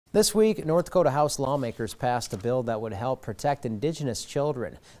This week, North Dakota House lawmakers passed a bill that would help protect indigenous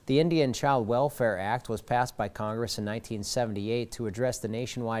children. The Indian Child Welfare Act was passed by Congress in 1978 to address the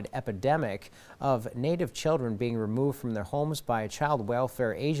nationwide epidemic of Native children being removed from their homes by child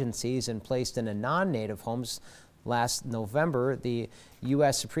welfare agencies and placed into non-Native homes. Last November, the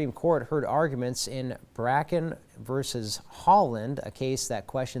U.S. Supreme Court heard arguments in Bracken versus Holland, a case that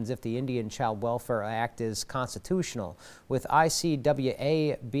questions if the Indian Child Welfare Act is constitutional. With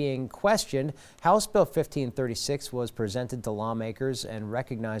ICWA being questioned, House Bill 1536 was presented to lawmakers and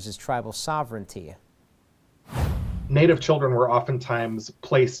recognizes tribal sovereignty. Native children were oftentimes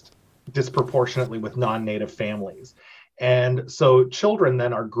placed disproportionately with non-Native families. And so children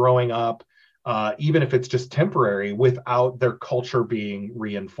then are growing up even if it's just temporary, without their culture being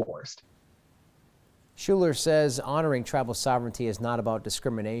reinforced. Schuler says honoring tribal sovereignty is not about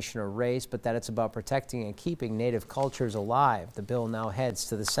discrimination or race, but that it's about protecting and keeping Native cultures alive. The bill now heads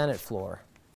to the Senate floor.